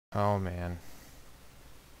Oh man.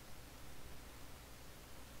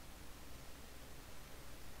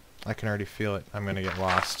 I can already feel it. I'm gonna get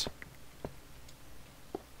lost.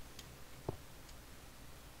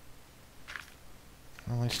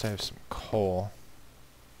 Well, at least I have some coal.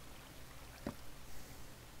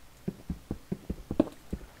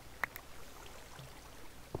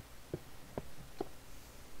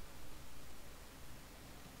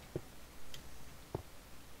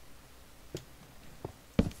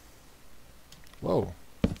 Whoa.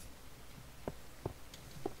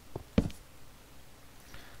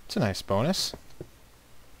 It's a nice bonus.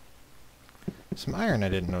 Some iron I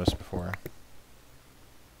didn't notice before.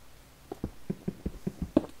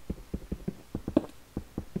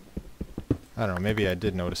 I don't know, maybe I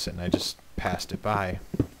did notice it and I just passed it by.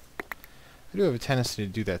 I do have a tendency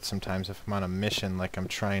to do that sometimes. If I'm on a mission, like I'm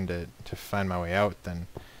trying to find my way out, then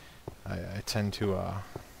I tend to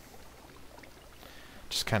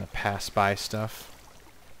just kind of pass by stuff.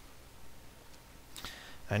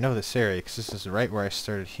 I know this area because this is right where I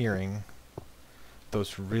started hearing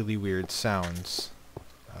those really weird sounds,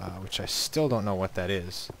 which I still don't know what that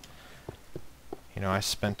is. You know, I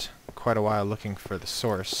spent quite a while looking for the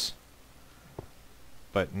source,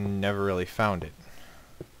 but never really found it.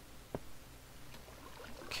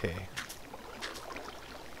 Okay.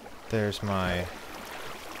 There's my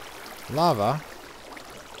lava.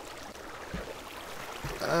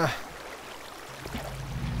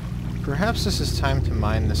 Perhaps this is time to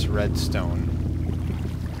mine this redstone.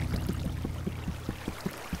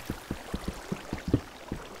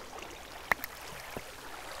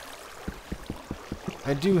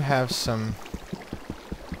 I do have some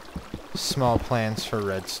small plans for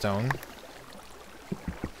redstone.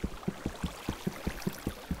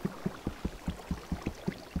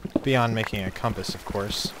 Beyond making a compass, of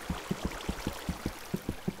course.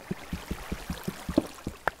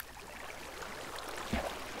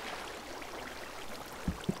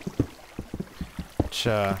 Which,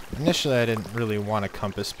 initially I didn't really want a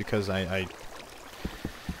compass because I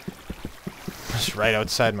was right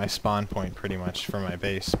outside my spawn point pretty much for my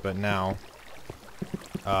base, but now,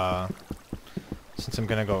 since I'm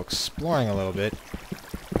gonna go exploring a little bit,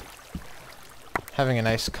 having a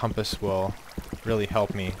nice compass will really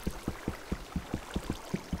help me.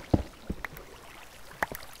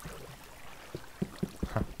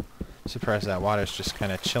 Huh. Surprised that water's just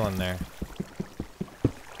kind of chilling there.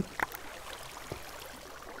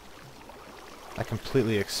 I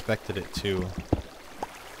completely expected it to.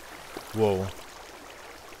 Whoa.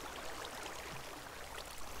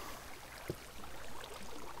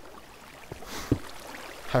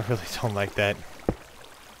 I really don't like that.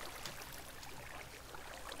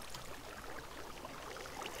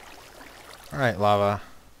 Alright, lava.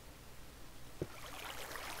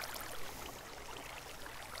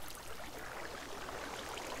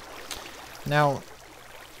 Now,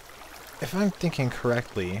 if I'm thinking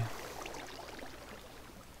correctly,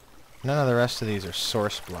 none of the rest of these are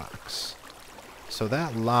source blocks. So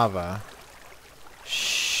that lava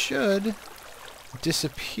should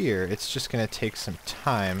disappear. It's just going to take some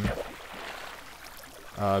time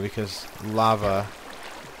because lava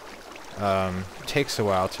takes a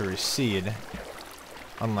while to recede,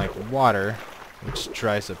 unlike water, which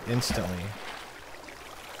dries up instantly.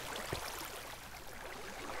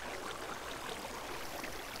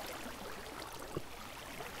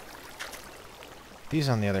 These,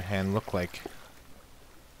 on the other hand, look like...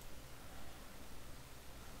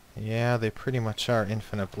 yeah, they pretty much are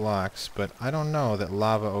infinite blocks, but I don't know that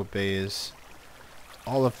lava obeys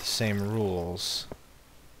all of the same rules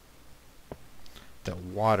that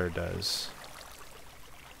water does.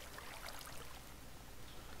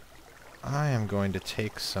 I am going to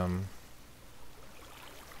take some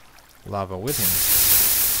lava with me.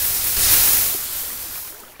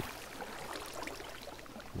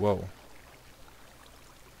 Whoa.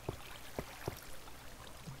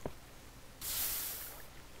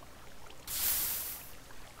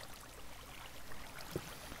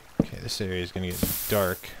 Okay, this area is going to get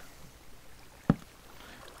dark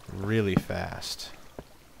really fast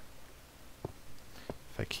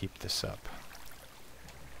if I keep this up.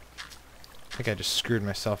 I think I just screwed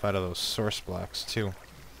myself out of those source blocks too.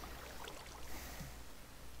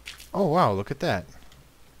 Oh wow, look at that.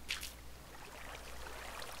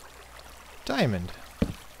 Diamond.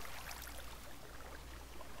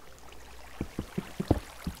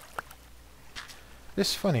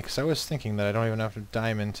 It's funny because I was thinking that I don't even have a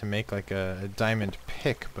diamond to make like a diamond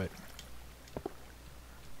pick, but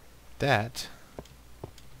that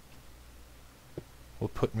will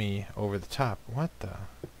put me over the top. What the?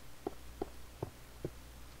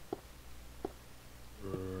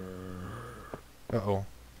 Uh-oh.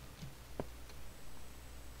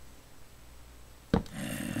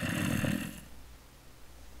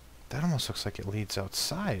 That almost looks like it leads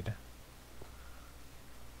outside.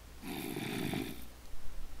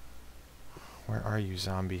 Where are you,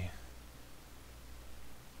 zombie?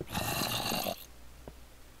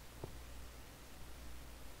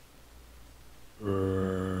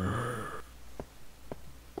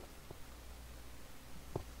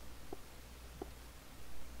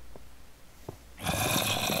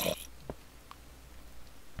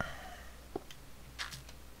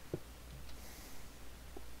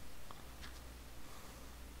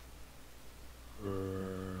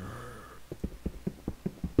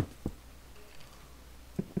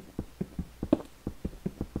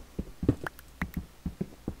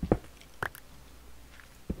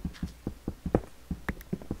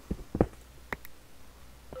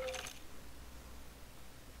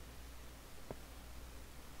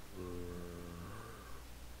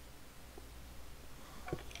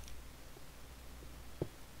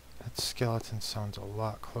 That skeleton sounds a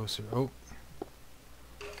lot closer. Oh.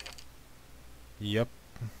 Yep.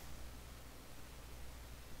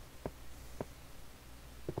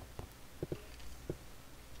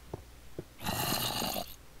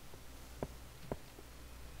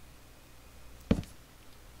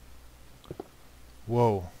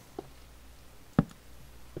 Whoa.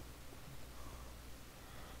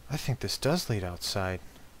 I think this does lead outside.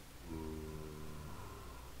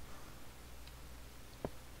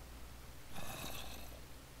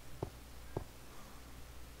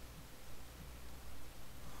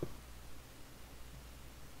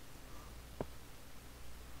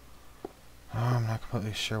 Oh, I'm not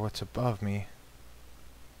completely sure what's above me.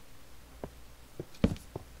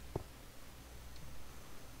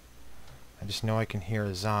 I just know I can hear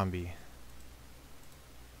a zombie.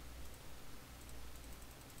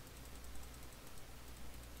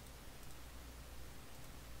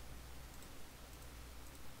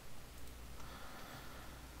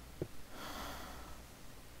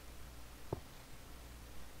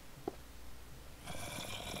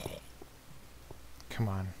 Come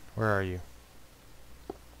on, where are you?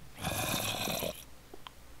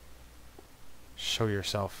 Show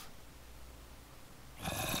yourself.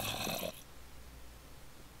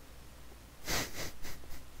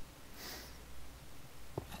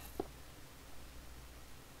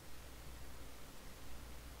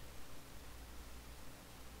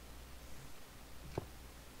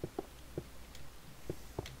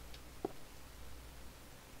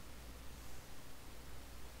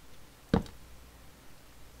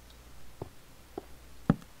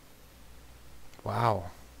 Wow.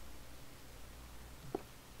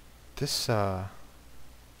 This, can't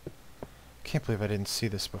believe I didn't see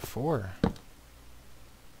this before.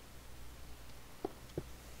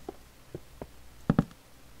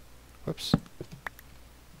 Whoops.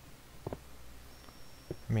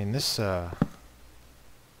 I mean, this,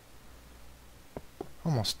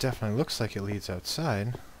 almost definitely looks like it leads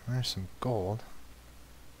outside. There's some gold.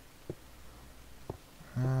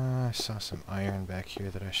 I saw some iron back here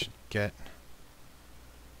that I should get.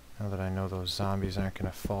 Now that I know those zombies aren't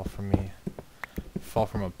gonna fall from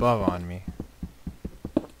above on me.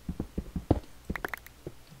 I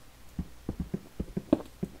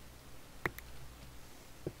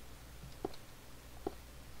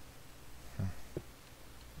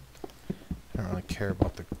don't really care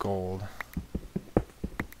about the gold.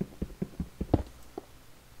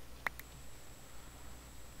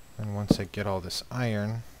 And once I get all this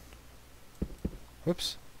iron...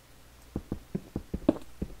 Whoops.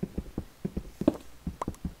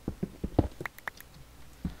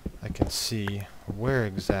 I can see where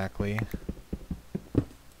exactly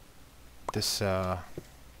this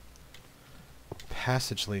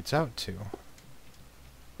passage leads out to.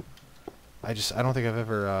 I don't think I've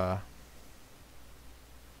ever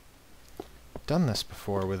done this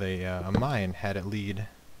before with a mine, had it lead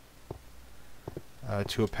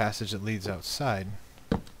to a passage that leads outside.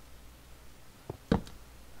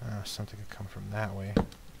 Something could come from that way.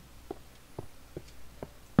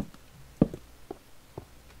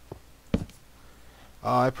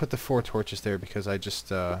 I put the 4 torches there because I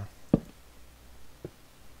just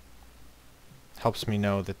helps me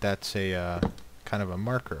know that that's a kind of a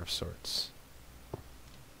marker of sorts.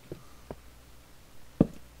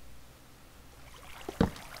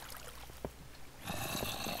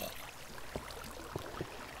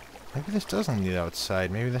 Maybe this doesn't lead outside.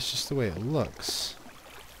 Maybe that's just the way it looks.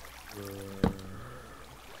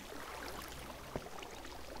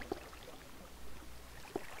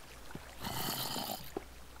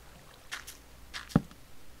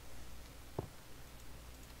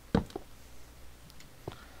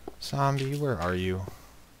 Zombie, where are you?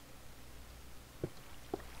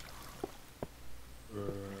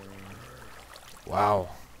 Wow.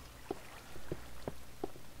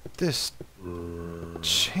 This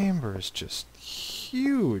chamber is just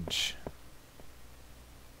huge.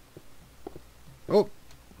 Oh,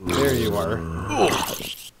 there you are.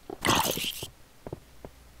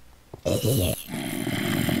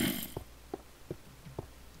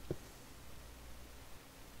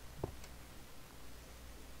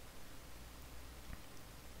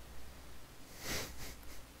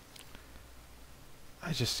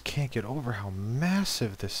 I just can't get over how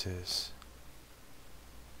massive this is.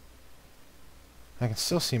 I can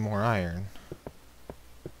still see more iron.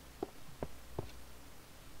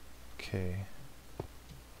 Okay.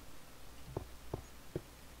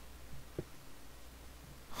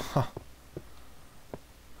 Huh.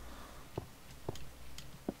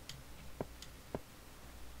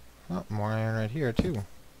 Oh, more iron right here too.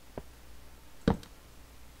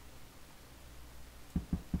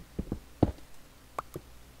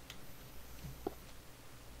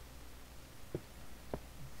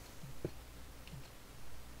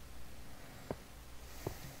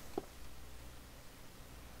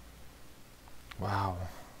 Wow.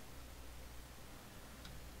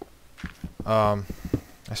 I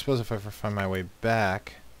suppose if I ever find my way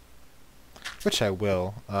back, which I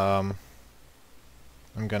will, I'm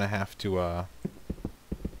gonna have to,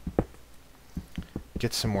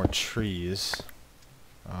 get some more trees.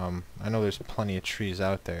 I know there's plenty of trees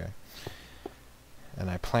out there, and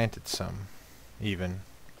I planted some, even.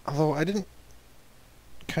 Although I didn't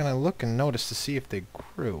kind of look and notice to see if they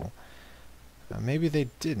grew. Maybe they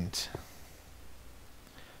didn't.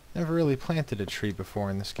 Never really planted a tree before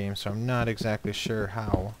in this game, so I'm not exactly sure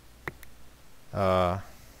how.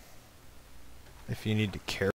 If you need to care